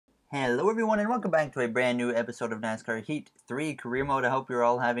Hello everyone and welcome back to a brand new episode of NASCAR Heat 3 Career Mode. I hope you're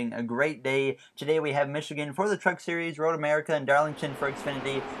all having a great day. Today we have Michigan for the Truck Series, Road America, and Darlington for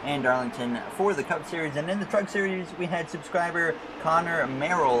Xfinity, and Darlington for the Cup Series. And in the Truck Series we had subscriber Connor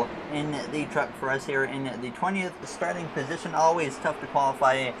Merrill in the truck for us here in the 20th starting position. Always tough to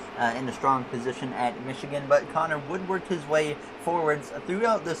qualify in a strong position at Michigan, but Connor would work his way forwards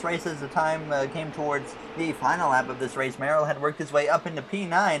throughout this race as the time came towards the final lap of this race. Merrill had worked his way up into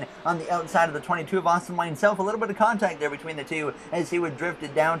P9 on the outside of the 22 of Austin Wayne Self. A little bit of contact there between the two as he would drift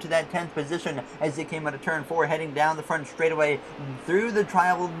it down to that 10th position as he came out of turn 4, heading down the front straightaway through the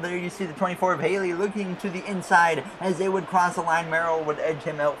trial. There you see the 24 of Haley looking to the inside as they would cross the line. Merrill would edge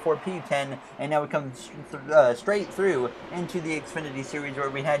him out for P10, and now we come straight through into the Xfinity Series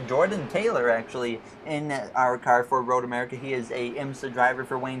where we had Jordan Taylor actually in our car for Road America. He is a IMSA driver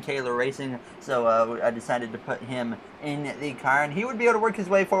for Wayne Taylor Racing, so I decided to put him in the car, and he would be able to work his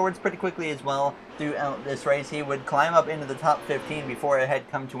way forwards pretty quickly as well throughout this race. He would climb up into the top 15 before it had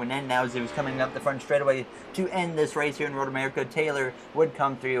come to an end. Now as he was coming up the front straightaway to end this race here in Road America, Taylor would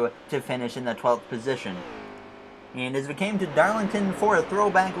come through to finish in the 12th position. And as we came to Darlington for a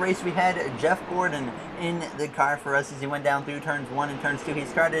throwback race, we had Jeff Gordon in the car for us as he went down through turns 1 and turns 2. He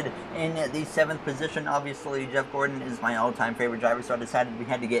started in the 7th position. Obviously, Jeff Gordon is my all-time favorite driver, so I decided we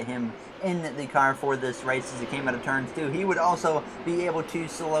had to get him in the car for this race as he came out of turns 2. He would also be able to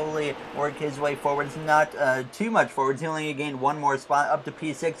slowly work his way forwards, not too much forwards. He only gained one more spot up to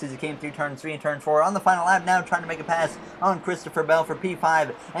P6 as he came through turns 3 and turn 4. On the final lap now, trying to make a pass on Christopher Bell for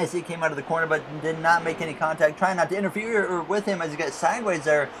P5 as he came out of the corner, but did not make any contact, trying not to interfere with him as he got sideways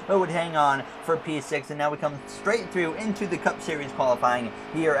there, but would hang on for P6. And now we come straight through into the Cup Series qualifying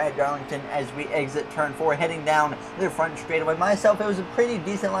here at Darlington as we exit turn 4, heading down the front straightaway. Myself, it was a pretty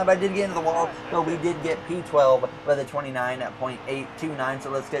decent lap. I did get into the wall, but we did get P12 by the 29.829. So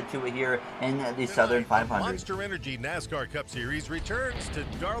let's get to it here in the Southern 500. Monster Energy NASCAR Cup Series returns to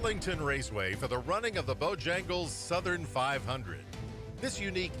Darlington Raceway for the running of the Bojangles Southern 500. This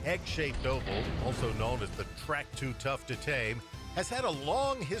unique egg-shaped oval, also known as the Track Too Tough to Tame, has had a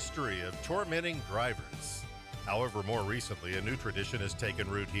long history of tormenting drivers. However, more recently, a new tradition has taken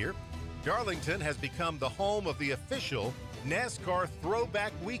root here. Darlington has become the home of the official NASCAR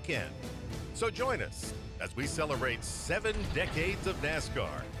Throwback Weekend. So join us as we celebrate 7 decades of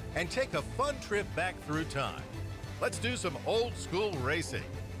NASCAR and take a fun trip back through time. Let's do some old school racing.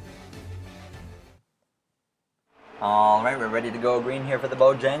 Alright, we're ready to go green here for the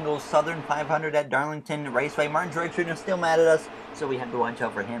Bojangles Southern 500 at Darlington Raceway. Martin Truex Jr. still mad at us, so we have to watch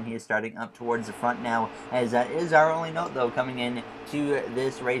out for him. He is starting up towards the front now, as that is our only note, though, coming in to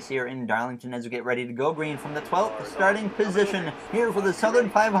this race here in Darlington as we get ready to go green from the 12th starting position here for the Southern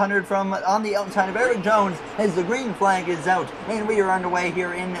 500 from on the outside of Eric Jones as the green flag is out, and we are underway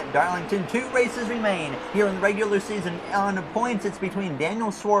here in Darlington. 2 races remain here in the regular season. On points, it's between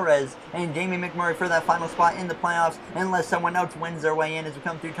Daniel Suarez and Jamie McMurray for that final spot in the playoffs, unless someone else wins their way in as we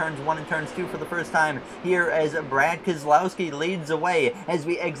come through turns 1 and turns 2 for the first time here as Brad Keselowski leads away as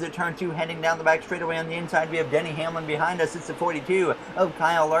we exit turn 2, heading down the back straightaway. On the inside we have Denny Hamlin behind us. It's the 42 of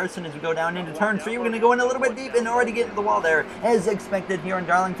Kyle Larson as we go down into turn 3. We're going to go in a little bit deep and already get to the wall there as expected here in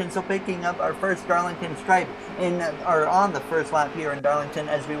Darlington, so picking up our first Darlington stripe on the first lap here in Darlington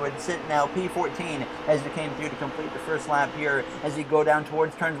as we would sit now P14 as we came through to complete the first lap here as we go down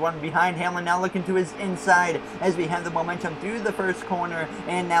towards turns 1 behind Hamlin, now looking to his inside as we have the momentum through the first corner,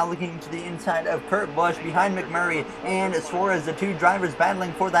 and now looking to the inside of Kurt Busch behind McMurray and Suarez, the 2 drivers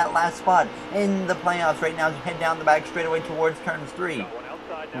battling for that last spot in the playoffs right now as we head down the back straightaway towards turns 3.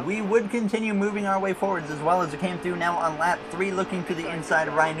 We would continue moving our way forwards as well as we came through now on lap 3, looking to the inside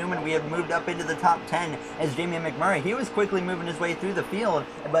of Ryan Newman. We have moved up into the top 10 as Jamie McMurray, he was quickly moving his way through the field,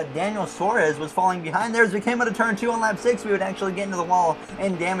 but Daniel Suarez was falling behind there as we came out of turn 2 on lap 6. We would actually get into the wall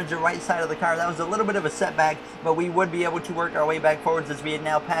and damage the right side of the car. That was a little bit of a setback, but we would be able to work our way back forwards as we had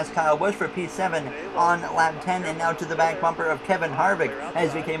now passed Kyle Busch for P7 on lap 10, and now to the back bumper of Kevin Harvick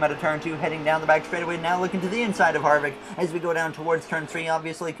as we came out of turn 2, heading down the back straightaway, now looking to the inside of Harvick as we go down towards turn 3.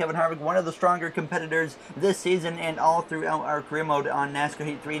 Obviously, Kevin Harvick, one of the stronger competitors this season and all throughout our career mode on NASCAR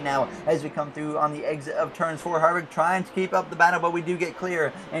Heat 3 now as we come through on the exit of turns 4. Harvick trying to keep up the battle, but we do get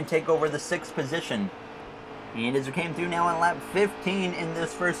clear and take over the 6th position. And as we came through now on lap 15 in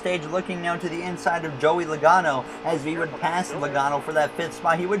this first stage, looking now to the inside of Joey Logano as we would pass Logano for that 5th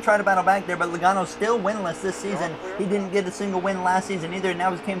spot. He would try to battle back there, but Logano still winless this season. He didn't get a single win last season either.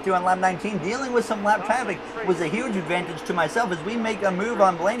 Now as we came through on lap 19, dealing with some lap traffic was a huge advantage to myself as we make a move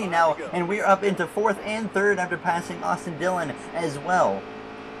on Blaney now, and we're up into 4th and 3rd after passing Austin Dillon as well.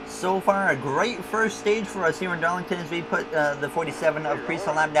 So far, a great first stage for us here in Darlington as we put the 47 of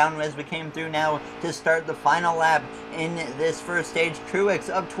Creasel lap down as we came through now to start the final lap in this first stage. Truex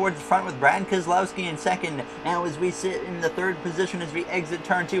up towards the front with Brad Keselowski in second. Now as we sit in the third position as we exit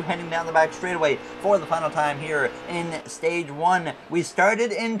turn 2, heading down the back straightaway for the final time here in stage 1. We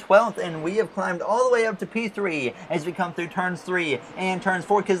started in 12th and we have climbed all the way up to P3 as we come through turns 3 and turns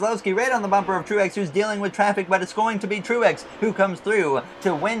 4. Keselowski right on the bumper of Truex, who's dealing with traffic, but it's going to be Truex who comes through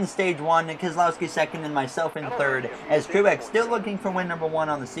to win stage 1, Keselowski second, and myself in third, as Truex still looking for win number 1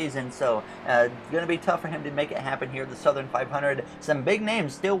 on the season, so it's going to be tough for him to make it happen here at the Southern 500. Some big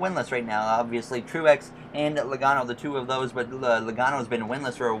names still winless right now, obviously Truex and Logano, the two of those, but Logano's been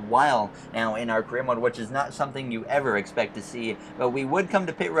winless for a while now in our career mode, which is not something you ever expect to see, but we would come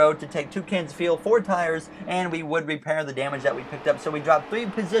to pit road to take 2 cans of fuel, 4 tires, and we would repair the damage that we picked up, so we dropped 3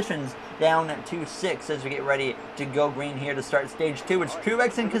 positions down to 6 as we get ready to go green here to start stage 2. It's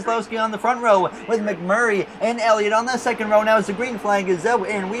Truex and Keselowski on the front row with McMurray and Elliott on the second row. Now as the green flag is out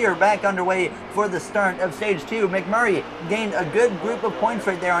and we are back underway for the start of stage 2. McMurray gained a good group of points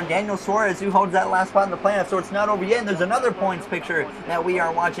right there on Daniel Suarez, who holds that last spot in the playoffs, so it's not over yet. And there's another points picture that we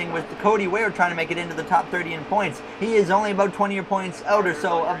are watching with Cody Ware trying to make it into the top 30 in points. He is only about 20 points out or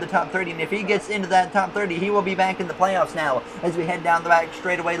so of the top 30, and if he gets into that top 30, he will be back in the playoffs now. As we head down the back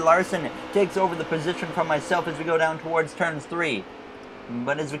straightaway, Larson takes over the position from myself as we go down towards turns 3.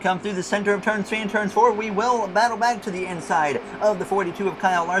 But as we come through the center of turns 3 and turns 4, we will battle back to the inside of the 42 of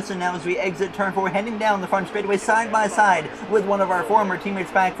Kyle Larson now as we exit turn 4, heading down the front straightaway side by side with one of our former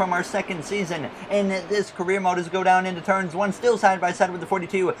teammates back from our second season in this career mode as we go down into turns 1, still side by side with the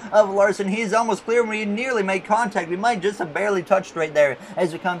 42 of Larson. He's almost clear and we nearly made contact. We might just have barely touched right there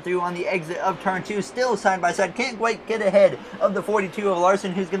as we come through on the exit of turn 2, still side by side. Can't quite get ahead of the 42 of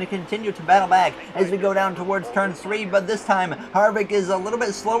Larson, who's going to continue to battle back as we go down towards turns 3, but this time Harvick is a little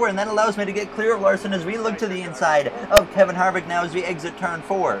bit slower, and that allows me to get clear of Larson as we look to the inside of Kevin Harvick now as we exit turn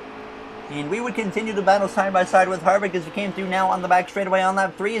 4. And we would continue to battle side by side with Harvick as we came through now on the back straightaway on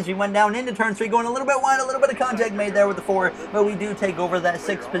lap 3 as we went down into turn 3, going a little bit wide, a little bit of contact made there with the 4, but we do take over that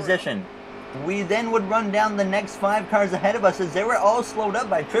 6th position. We then would run down the next 5 cars ahead of us as they were all slowed up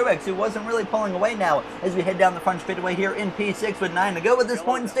by Truex, who wasn't really pulling away now as we head down the front straightaway here in P6 with 9 to go at this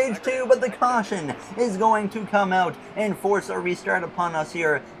point in stage 2, but the caution is going to come out and force a restart upon us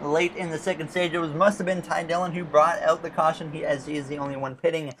here late in the second stage. It must have been Ty Dillon who brought out the caution, as he is the only one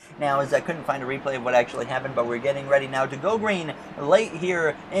pitting now, as I couldn't find a replay of what actually happened, but we're getting ready now to go green late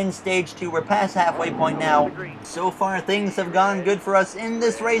here in stage 2. We're past halfway point now. So far things have gone good for us in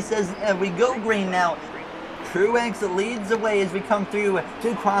this race as we go green now. Truex leads the way as we come through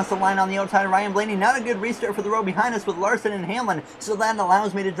to cross the line on the outside. Ryan Blaney, not a good restart for the row behind us with Larson and Hamlin, so that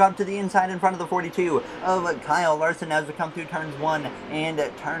allows me to drop to the inside in front of the 42 of Kyle Larson as we come through turns 1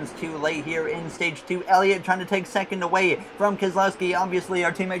 and turns 2 late here in stage 2. Elliott trying to take second away from Keselowski. Obviously,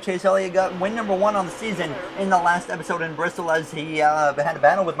 our teammate Chase Elliott got win number 1 on the season in the last episode in Bristol as he had a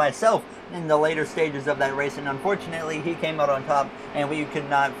battle with myself in the later stages of that race, and unfortunately he came out on top and we could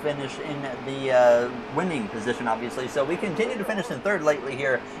not finish in the winning position, obviously, so we continue to finish in third lately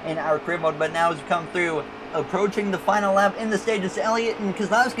here in our career mode. But now as we come through approaching the final lap in the stage, it's Elliott and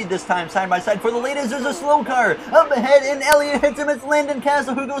Keselowski this time side by side for the lead as there's a slow car up ahead and Elliott hits him. It's Landon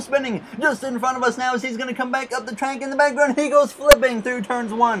Castle who goes spinning just in front of us now as he's going to come back up the track in the background. He goes flipping through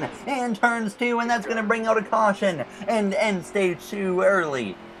turns 1 and turns 2, and that's going to bring out a caution and end stage 2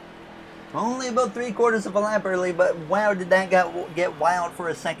 early. Only about 3/4 of a lap early, but wow, did that get wild for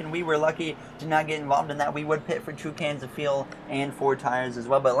a second. We were lucky to not get involved in that. We would pit for 2 cans of fuel and 4 tires as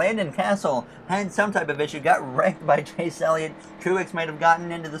well. But Landon Castle had some type of issue, got wrecked by Chase Elliott. Truex might have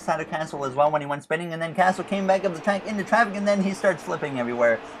gotten into the side of Castle as well when he went spinning, and then Castle came back up the track into traffic, and then he starts flipping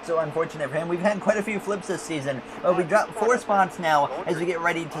everywhere. So unfortunate for him. We've had quite a few flips this season, but we dropped 4 spots now as we get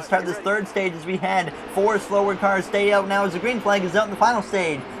ready to start this third stage, as we had 4 slower cars stay out now as the green flag is out, and the final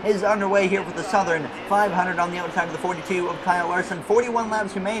stage is underway here for the Southern 500 on the outside of the 42 of Kyle Larson. 41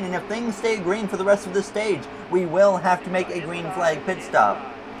 laps remain, and if things stay green for the rest of this stage, we will have to make a green flag pit stop.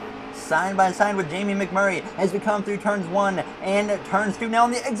 Side by side with Jamie McMurray as we come through turns 1 and turns 2. Now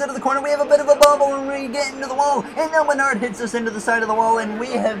on the exit of the corner, we have a bit of a bubble and we get into the wall, and then Menard hits us into the side of the wall, and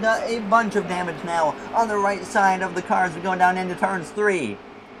we have got a bunch of damage now on the right side of the cars. We're going down into turns 3.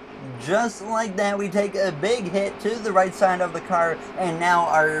 Just like that, we take a big hit to the right side of the car, and now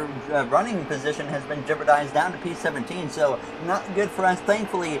our running position has been jeopardized down to P17, so not good for us.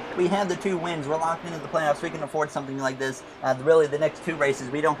 Thankfully, we have the 2 wins. We're locked into the playoffs. We can afford something like this. Really, the next 2 races,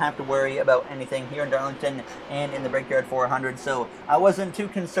 we don't have to worry about anything here in Darlington and in the Brickyard 400, so I wasn't too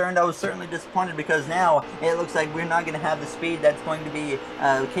concerned. I was certainly disappointed because now it looks like we're not going to have the speed that's going to be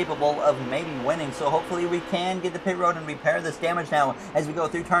capable of maybe winning, so hopefully we can get the pit road and repair this damage now as we go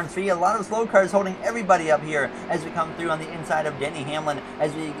through turn 3. A lot of slow cars holding everybody up here as we come through on the inside of Denny Hamlin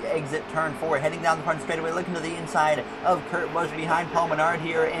as we exit turn 4, heading down the front straightaway, looking to the inside of Kurt Busch behind Paul Menard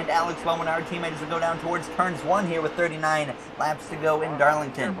here, and Alex Bowman, our teammate, as we go down towards turns 1 here with 39 laps to go in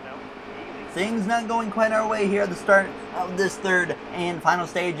Darlington. Things not going quite our way here at the start of this 3rd and final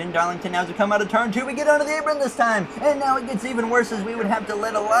stage in Darlington. Now as we come out of turn 2, we get onto the apron this time, and now it gets even worse as we would have to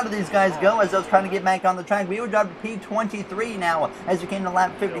let a lot of these guys go as I was trying to get back on the track. We would drop to P23 now as we came to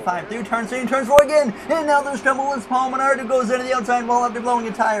lap 55 through turn 3 and turn 4 again, and now there's trouble with Paul Menard who goes into the outside wall after blowing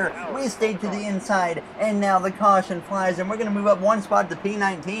a tire. We stayed to the inside, and now the caution flies, and we're going to move up 1 spot to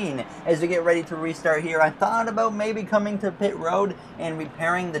P19 as we get ready to restart here. I thought about maybe coming to pit road and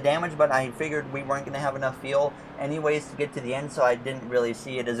repairing the damage, but I figured we weren't going to have enough fuel anyways to get to the end, so I didn't really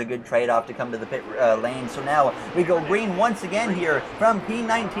see it as a good trade-off to come to the pit lane. So now we go green once again here from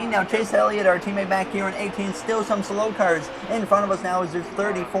P19. Now Chase Elliott, our teammate back here in 18, still some slow cars in front of us now as there's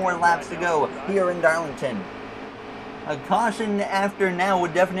 34 laps to go here in Darlington. A caution after now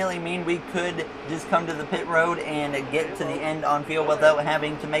would definitely mean we could just come to the pit road and get to the end on field without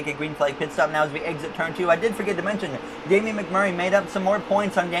having to make a green flag pit stop now as we exit turn 2. I did forget to mention, Jamie McMurray made up some more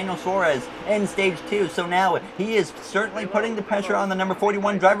points on Daniel Suarez in stage 2, so now he is certainly putting the pressure on the number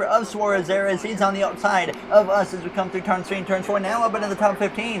 41 driver of Suarez there as he's on the outside of us as we come through turn 3 and turn 4. Now up into the top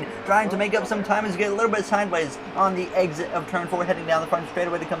 15, trying to make up some time as we get a little bit sideways on the exit of turn 4, heading down the front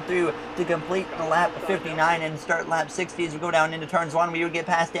straightaway to come through to complete lap 59 and start lap 60 as we go down into turns 1. We would get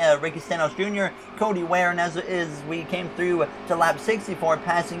past Ricky Stenhouse Jr., Cody Ware, and as we came through to lap 64,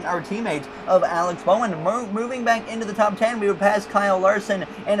 passing our teammate of Alex Bowman. Moving back into the top 10, we would pass Kyle Larson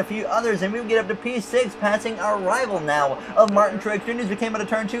and a few others, and we would get up to P6, passing our rival now of Martin Truex Jr. as we came out of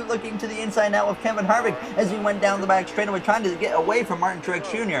turn 2, looking to the inside now of Kevin Harvick as we went down the back straightaway, trying to get away from Martin Truex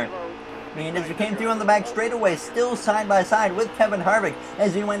Jr. And as we came through on the back straightaway, still side by side with Kevin Harvick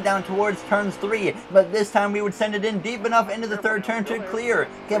as we went down towards turns 3, but this time we would send it in deep enough into the 3rd turn to clear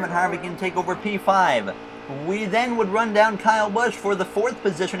Kevin Harvick and take over P5. We then would run down Kyle Busch for the 4th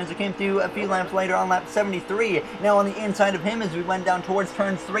position as we came through a few laps later on lap 73. Now on the inside of him as we went down towards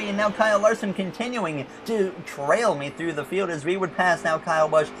turns 3, and now Kyle Larson continuing to trail me through the field as we would pass now Kyle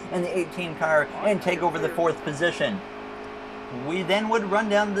Busch in the 18 car and take over the 4th position. We then would run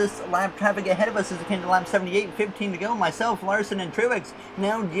down this lap traffic ahead of us as we came to lap 78, 15 to go. Myself, Larson, and Truex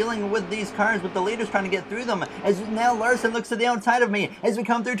now dealing with these cars with the leaders trying to get through them. As now Larson looks to the outside of me as we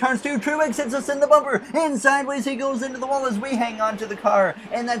come through turns 2. Truex hits us in the bumper, and sideways he goes into the wall as we hang on to the car.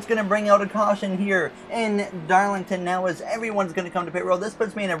 And that's going to bring out a caution here in Darlington now as everyone's going to come to pit road. This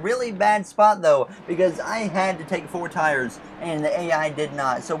puts me in a really bad spot though because I had to take 4 tires and the AI did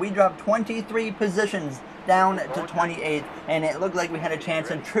not. So we dropped 23 positions down to 28th, and it looked like we had a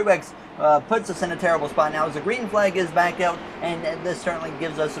chance, and Truex puts us in a terrible spot now as the green flag is back out, and this certainly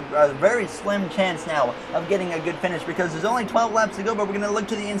gives us a very slim chance now of getting a good finish because there's only 12 laps to go, but we're going to look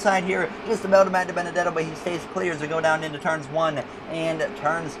to the inside here just about to Matt DiBenedetto, but he stays clear as we go down into turns 1 and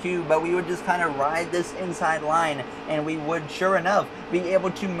turns 2, but we would just kind of ride this inside line, and we would, sure enough, be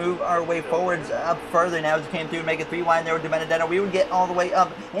able to move our way forwards up further now as we came through and make it 3 wide there with DiBenedetto. We would get all the way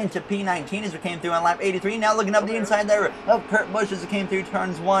up into P19 as we came through on lap 83. Now looking up the inside there of Kurt Busch as we came through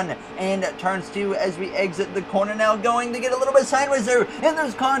turns 1 and turns 2 as we exit the corner now, going to get a little bit sideways there, and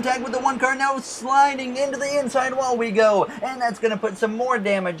there's contact with the 1 car now sliding into the inside wall we go, and that's going to put some more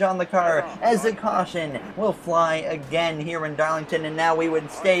damage on the car as the caution will fly again here in Darlington, and now we would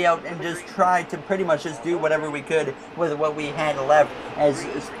stay out and just try to pretty much just do whatever we could with what we had left, as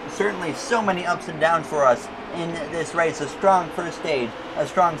certainly so many ups and downs for us in this race. A strong first stage, a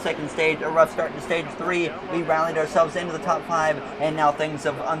strong second stage, a rough start to stage 3. We rallied ourselves into the top 5, and now things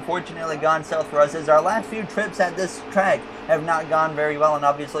have unfortunately gone south for us as our last few trips at this track have not gone very well, and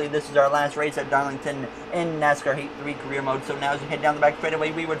obviously this is our last race at Darlington in NASCAR Heat 3 career mode. So now as we head down the back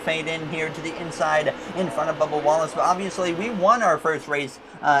straightaway, we would fade in here to the inside in front of Bubba Wallace. But obviously we won our first race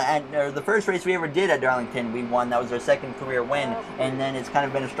the first race we ever did at Darlington. We won. That was our 2nd career win, and then it's kind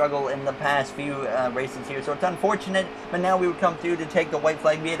of been a struggle in the past few races here, so it's unfortunate, but now we would come through to take the white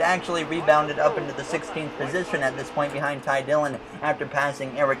flag. We had actually rebounded up into the 16th position at this point behind Ty Dillon after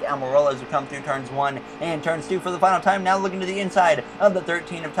passing Eric Almirola as we come through turns 1 and turns 2 for the final time. Now looking looking to the inside of the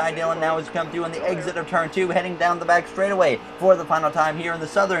 13 of Ty Dillon. Now has come through on the exit of turn 2, heading down the back straightaway for the final time here in the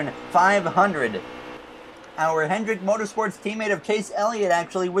Southern 500. Our Hendrick Motorsports teammate of Chase Elliott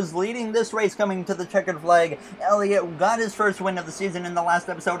actually was leading this race coming to the checkered flag. Elliott got his first win of the season in the last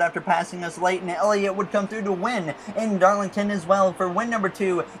episode after passing us late, and Elliott would come through to win in Darlington as well for win number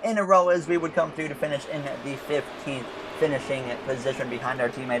 2 in a row, as we would come through to finish in the 15th finishing position behind our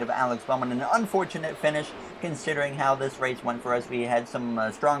teammate of Alex Bowman. An unfortunate finish considering how this race went for us. We had some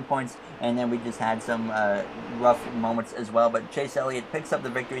strong points, and then we just had some rough moments as well. But Chase Elliott picks up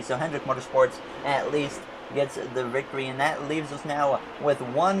the victory, so Hendrick Motorsports at least gets the victory, and that leaves us now with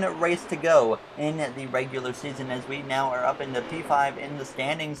one race to go in the regular season, as we now are up into P5 in the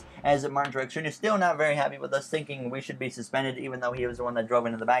standings, as Martin Truex Jr. is still not very happy with us, thinking we should be suspended even though he was the one that drove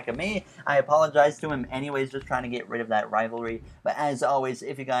into the back of me. I apologize to him anyways, just trying to get rid of that rivalry. But as always,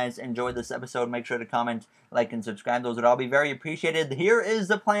 if you guys enjoyed this episode, make sure to comment, like, and subscribe. Those would all be very appreciated. Here is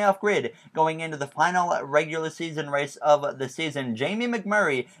the playoff grid going into the final regular season race of the season. Jamie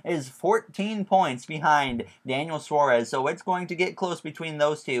McMurray is 14 points behind Daniel Suarez, so it's going to get close between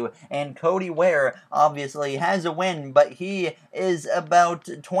those two. And Cody Ware obviously has a win, but he is about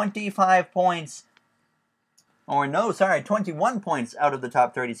 25 points, or no, sorry, 21 points out of the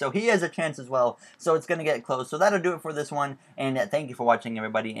top 30, so he has a chance as well, so it's going to get close. So that'll do it for this one, and thank you for watching,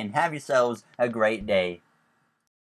 everybody, and have yourselves a great day.